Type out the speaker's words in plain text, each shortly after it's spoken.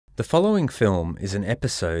The following film is an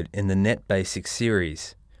episode in the netBasics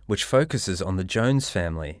series, which focuses on the Jones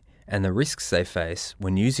family and the risks they face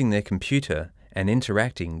when using their computer and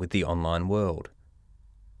interacting with the online world.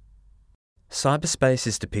 Cyberspace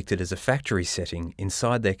is depicted as a factory setting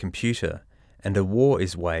inside their computer, and a war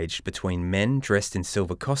is waged between men dressed in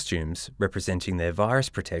silver costumes representing their virus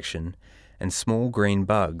protection and small green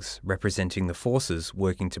bugs representing the forces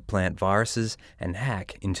working to plant viruses and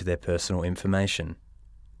hack into their personal information.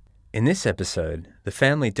 In this episode, the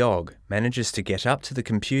family dog manages to get up to the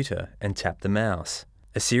computer and tap the mouse.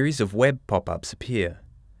 A series of web pop-ups appear.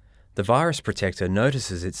 The virus protector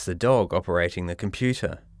notices it's the dog operating the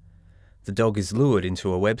computer. The dog is lured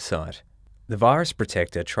into a website. The virus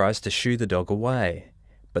protector tries to shoo the dog away,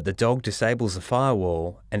 but the dog disables the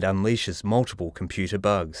firewall and unleashes multiple computer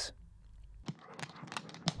bugs.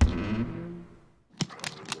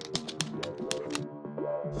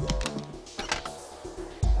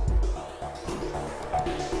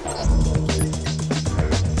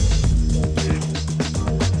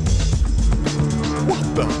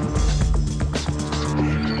 What the?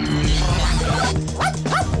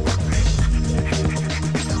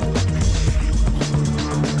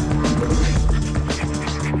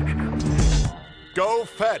 Go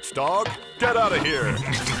fetch, dog. Get out of here.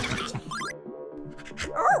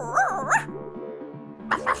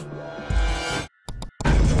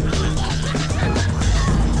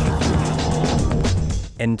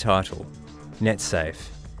 End title: NetSafe,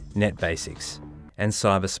 netBasics, and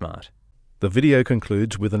CyberSmart. The video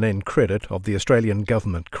concludes with an end credit of the Australian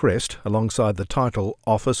Government crest alongside the title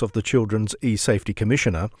Office of the Children's eSafety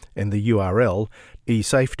Commissioner and the URL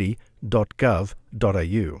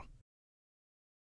eSafety.gov.au.